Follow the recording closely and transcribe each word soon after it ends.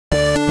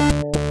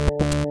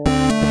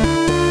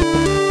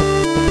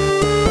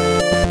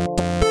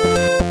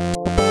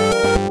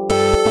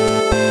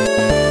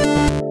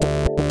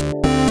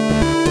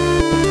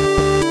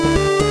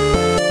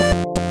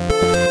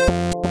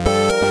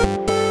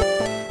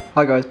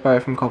Hi guys, Barry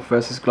from Copper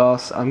vs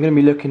Glass. I'm going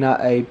to be looking at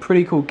a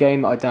pretty cool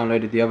game that I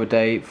downloaded the other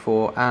day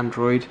for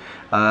Android,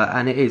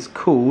 and it is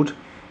called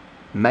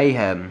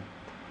Mayhem.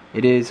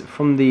 It is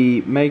from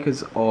the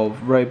makers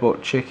of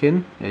Robot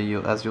Chicken,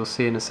 as you'll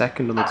see in a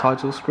second on the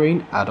title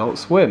screen, Adult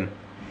Swim.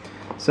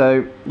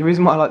 So the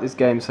reason why I like this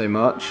game so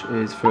much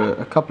is for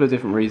a couple of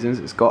different reasons.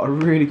 It's got a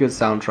really good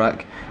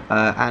soundtrack,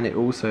 and it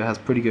also has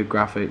pretty good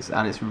graphics,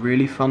 and it's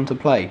really fun to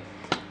play.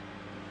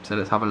 So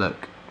let's have a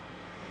look.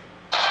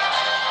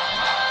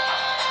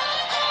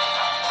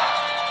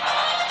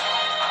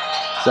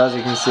 So as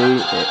you can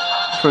see,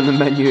 from the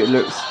menu it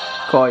looks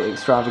quite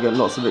extravagant,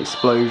 lots of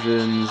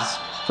explosions,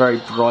 very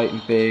bright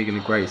and big, and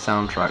a great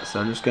soundtrack. So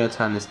I'm just going to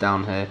turn this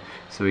down here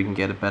so we can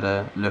get a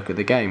better look at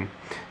the game.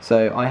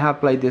 So I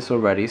have played this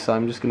already, so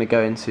I'm just going to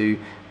go into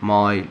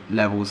my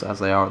levels as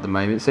they are at the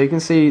moment. So you can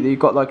see that you've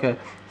got like a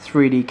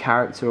 3D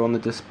character on the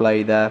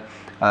display there.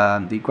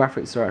 The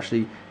graphics are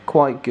actually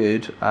quite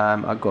good.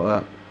 I've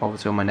got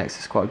obviously on my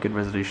Nexus quite a good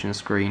resolution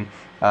screen.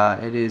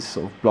 It is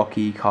sort of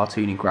blocky,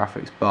 cartoony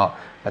graphics, but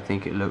I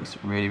think it looks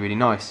really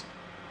nice.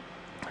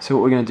 So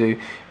what we're going to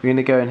do, we're going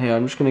to go in here.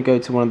 I'm just going to go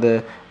to one of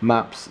the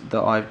maps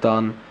that I've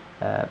done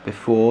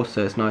before,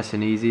 so it's nice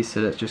and easy.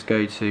 So let's just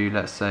go to,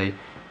 let's say,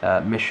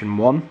 mission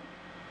 1,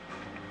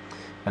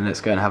 and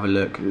let's go and have a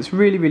look. It's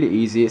really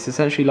easy. It's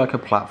essentially like a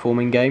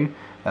platforming game,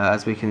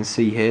 as we can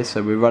see here.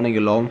 So we're running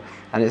along,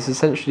 and it's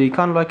essentially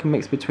kind of like a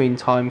mix between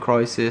Time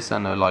Crisis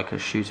and like a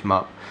shoot 'em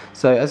up.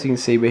 So as you can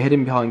see, we're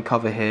hidden behind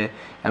cover here,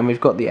 and we've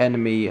got the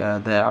enemy,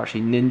 they're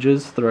actually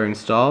ninjas throwing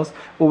stars.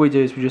 All we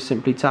do is we just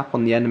simply tap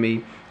on the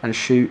enemy and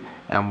shoot,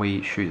 and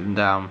we shoot them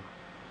down.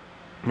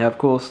 Now of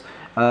course,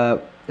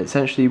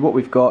 essentially what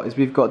we've got is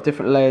we've got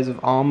different layers of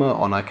armour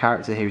on our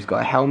character here. He's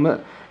got a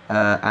helmet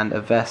and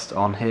a vest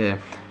on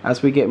here.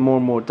 As we get more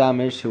and more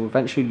damaged, he'll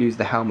eventually lose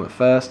the helmet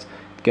first,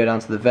 go down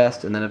to the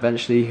vest, and then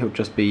eventually he'll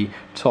just be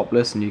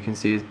topless, and you can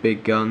see his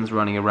big guns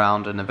running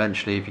around, and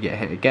eventually if you get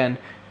hit again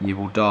you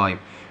will die.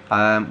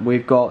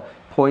 We've got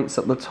points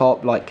up the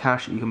top like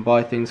cash that you can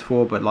buy things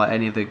for, but like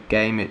any other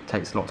game it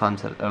takes a lot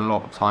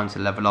of time to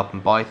level up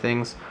and buy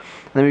things.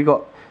 And then we've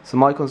got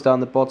some icons down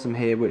the bottom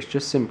here which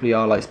just simply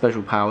are like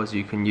special powers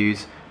you can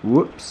use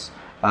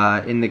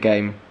in the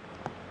game,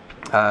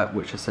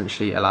 which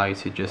essentially allow you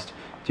to just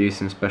do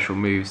some special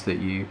moves that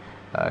you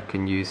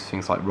can use,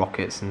 things like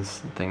rockets and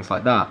things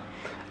like that.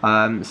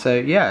 So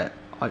yeah,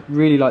 I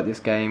really like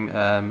this game,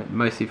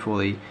 mostly for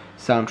the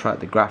soundtrack,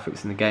 the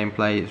graphics and the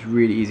gameplay. It's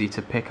really easy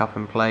to pick up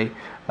and play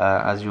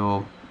as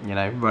you're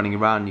running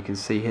around. You can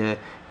see here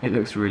it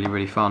looks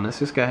really fun. Let's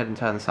just go ahead and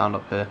turn the sound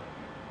up here.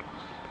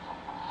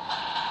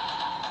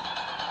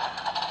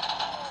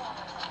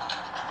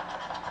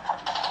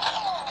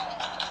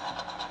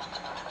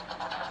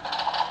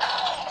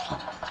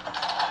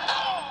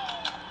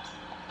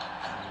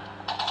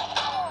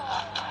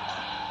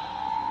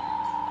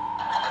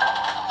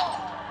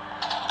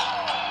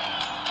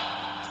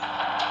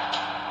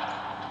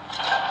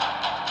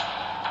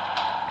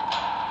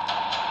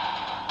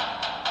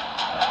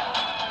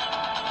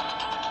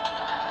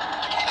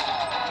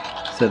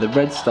 So the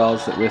red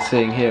stars that we're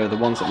seeing here are the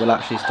ones that will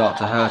actually start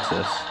to hurt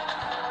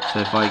us. So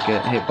if I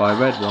get hit by a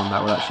red one,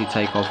 that will actually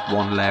take off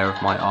one layer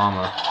of my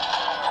armour.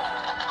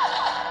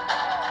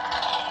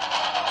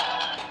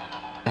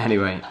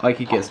 Anyway, I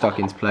could get stuck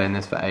into playing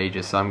this for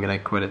ages, so I'm going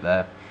to quit it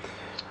there.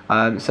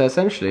 So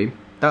essentially,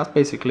 that's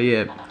basically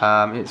it.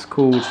 It's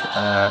called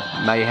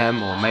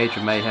Mayhem, or Major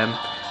Mayhem,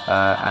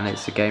 and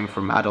it's a game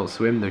from Adult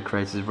Swim, the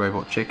creators of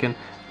Robot Chicken.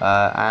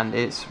 And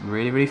it's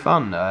really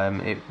fun.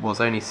 It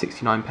was only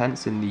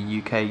 69p in the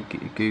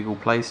UK Google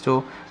Play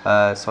Store,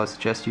 so I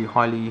suggest you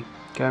highly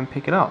go and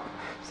pick it up.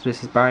 So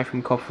this is Barry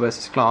from Copper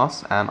vs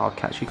Glass, and I'll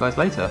catch you guys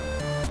later.